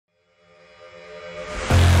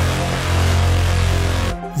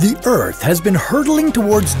The Earth has been hurtling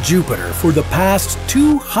towards Jupiter for the past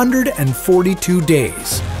 242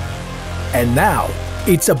 days. And now,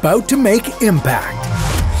 it's about to make impact.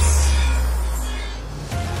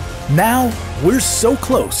 Now, we're so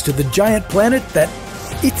close to the giant planet that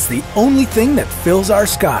it's the only thing that fills our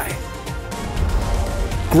sky.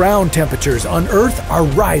 Ground temperatures on Earth are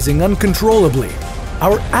rising uncontrollably.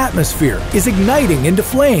 Our atmosphere is igniting into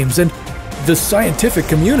flames, and the scientific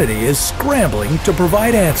community is scrambling to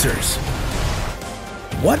provide answers.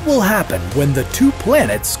 What will happen when the two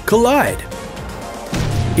planets collide?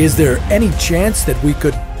 Is there any chance that we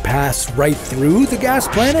could pass right through the gas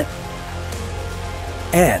planet?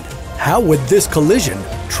 And how would this collision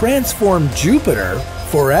transform Jupiter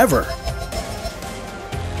forever?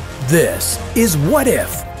 This is What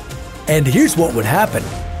If? And here's what would happen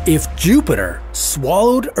if Jupiter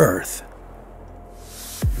swallowed Earth.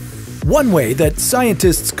 One way that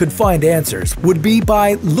scientists could find answers would be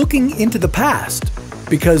by looking into the past,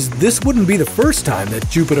 because this wouldn't be the first time that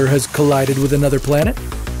Jupiter has collided with another planet.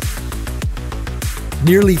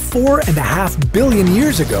 Nearly 4.5 billion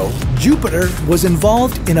years ago, Jupiter was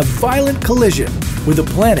involved in a violent collision with a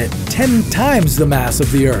planet 10 times the mass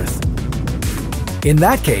of the Earth. In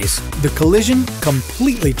that case, the collision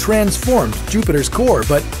completely transformed Jupiter's core,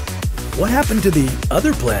 but what happened to the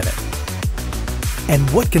other planet? And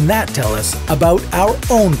what can that tell us about our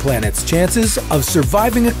own planet's chances of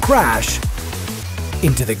surviving a crash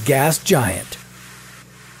into the gas giant?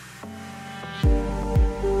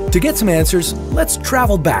 To get some answers, let's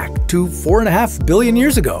travel back to 4.5 billion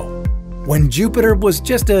years ago, when Jupiter was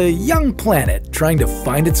just a young planet trying to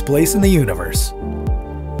find its place in the universe.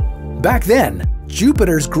 Back then,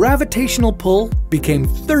 Jupiter's gravitational pull became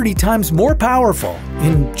 30 times more powerful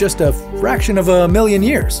in just a fraction of a million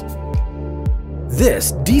years.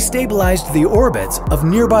 This destabilized the orbits of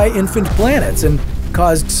nearby infant planets and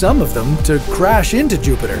caused some of them to crash into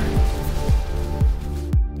Jupiter.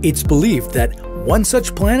 It's believed that one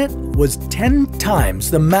such planet was 10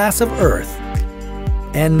 times the mass of Earth,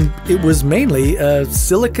 and it was mainly a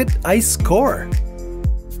silicate ice core.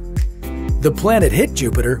 The planet hit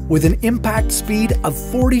Jupiter with an impact speed of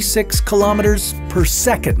 46 kilometers per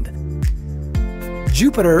second.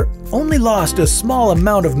 Jupiter only lost a small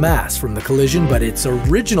amount of mass from the collision, but its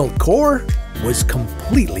original core was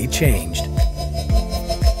completely changed.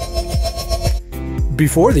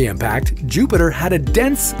 Before the impact, Jupiter had a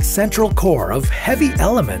dense central core of heavy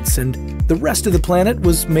elements, and the rest of the planet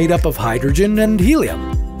was made up of hydrogen and helium.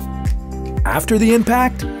 After the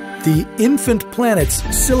impact, the infant planet's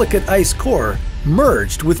silicate ice core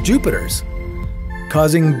merged with Jupiter's,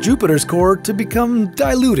 causing Jupiter's core to become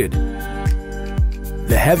diluted.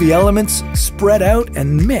 The heavy elements spread out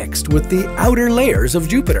and mixed with the outer layers of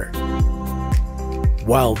Jupiter.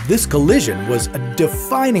 While this collision was a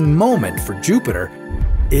defining moment for Jupiter,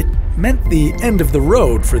 it meant the end of the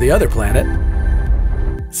road for the other planet.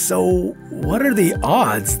 So, what are the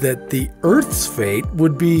odds that the Earth's fate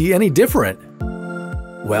would be any different?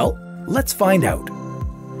 Well, let's find out.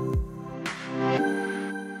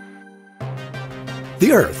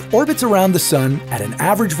 The Earth orbits around the Sun at an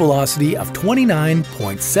average velocity of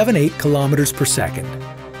 29.78 kilometers per second.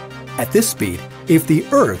 At this speed, if the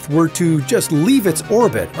Earth were to just leave its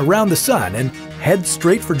orbit around the Sun and head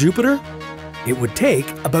straight for Jupiter, it would take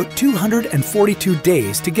about 242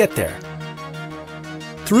 days to get there.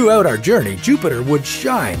 Throughout our journey, Jupiter would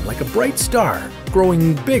shine like a bright star,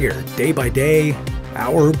 growing bigger day by day,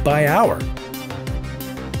 hour by hour.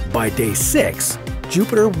 By day 6,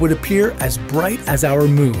 Jupiter would appear as bright as our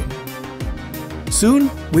moon. Soon,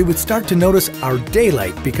 we would start to notice our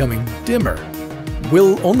daylight becoming dimmer.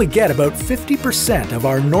 We'll only get about 50% of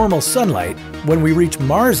our normal sunlight when we reach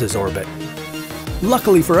Mars's orbit.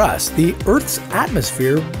 Luckily for us, the Earth's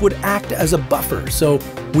atmosphere would act as a buffer, so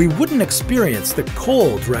we wouldn't experience the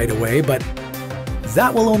cold right away, but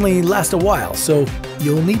that will only last a while, so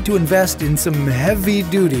you'll need to invest in some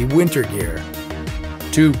heavy-duty winter gear.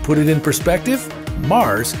 To put it in perspective,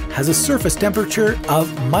 Mars has a surface temperature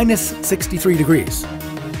of minus 63 degrees.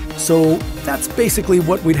 So that's basically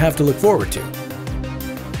what we'd have to look forward to.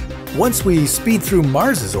 Once we speed through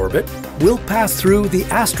Mars's orbit, we'll pass through the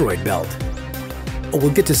asteroid belt.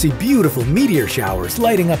 We'll get to see beautiful meteor showers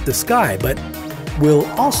lighting up the sky, but we'll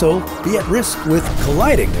also be at risk with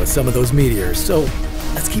colliding with some of those meteors, so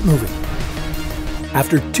let's keep moving.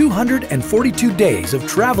 After 242 days of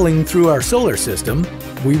traveling through our solar system,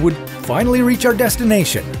 we would finally reach our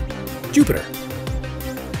destination, Jupiter.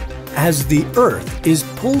 As the Earth is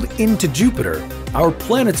pulled into Jupiter, our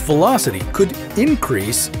planet's velocity could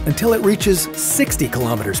increase until it reaches 60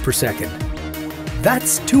 kilometers per second.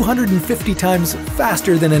 That's 250 times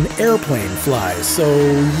faster than an airplane flies, so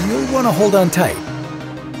you'll want to hold on tight.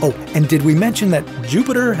 Oh, and did we mention that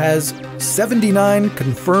Jupiter has 79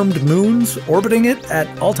 confirmed moons orbiting it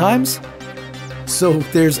at all times? So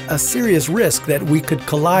there's a serious risk that we could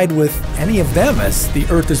collide with any of them as the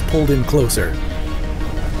Earth is pulled in closer.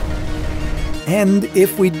 And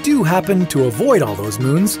if we do happen to avoid all those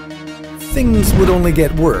moons, things would only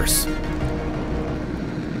get worse.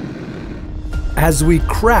 As we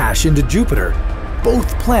crash into Jupiter,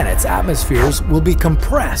 both planets' atmospheres will be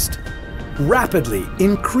compressed, rapidly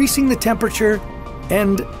increasing the temperature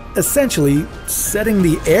and essentially setting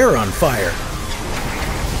the air on fire.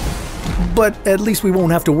 But at least we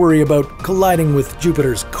won't have to worry about colliding with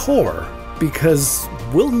Jupiter's core, because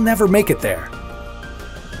we'll never make it there.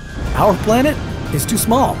 Our planet is too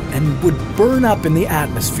small and would burn up in the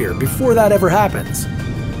atmosphere before that ever happens.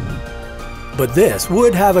 But this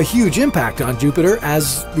would have a huge impact on Jupiter,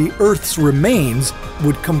 as the Earth's remains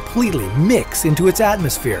would completely mix into its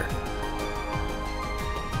atmosphere.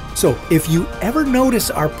 So if you ever notice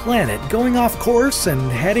our planet going off course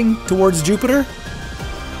and heading towards Jupiter,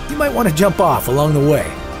 you might want to jump off along the way.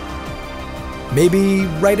 Maybe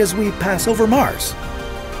right as we pass over Mars.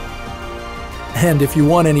 And if you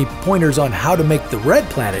want any pointers on how to make the red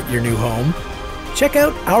planet your new home, check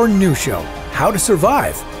out our new show, How to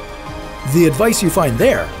Survive. The advice you find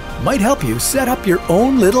there might help you set up your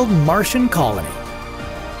own little Martian colony.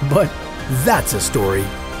 But that's a story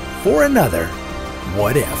for another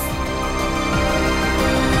What If.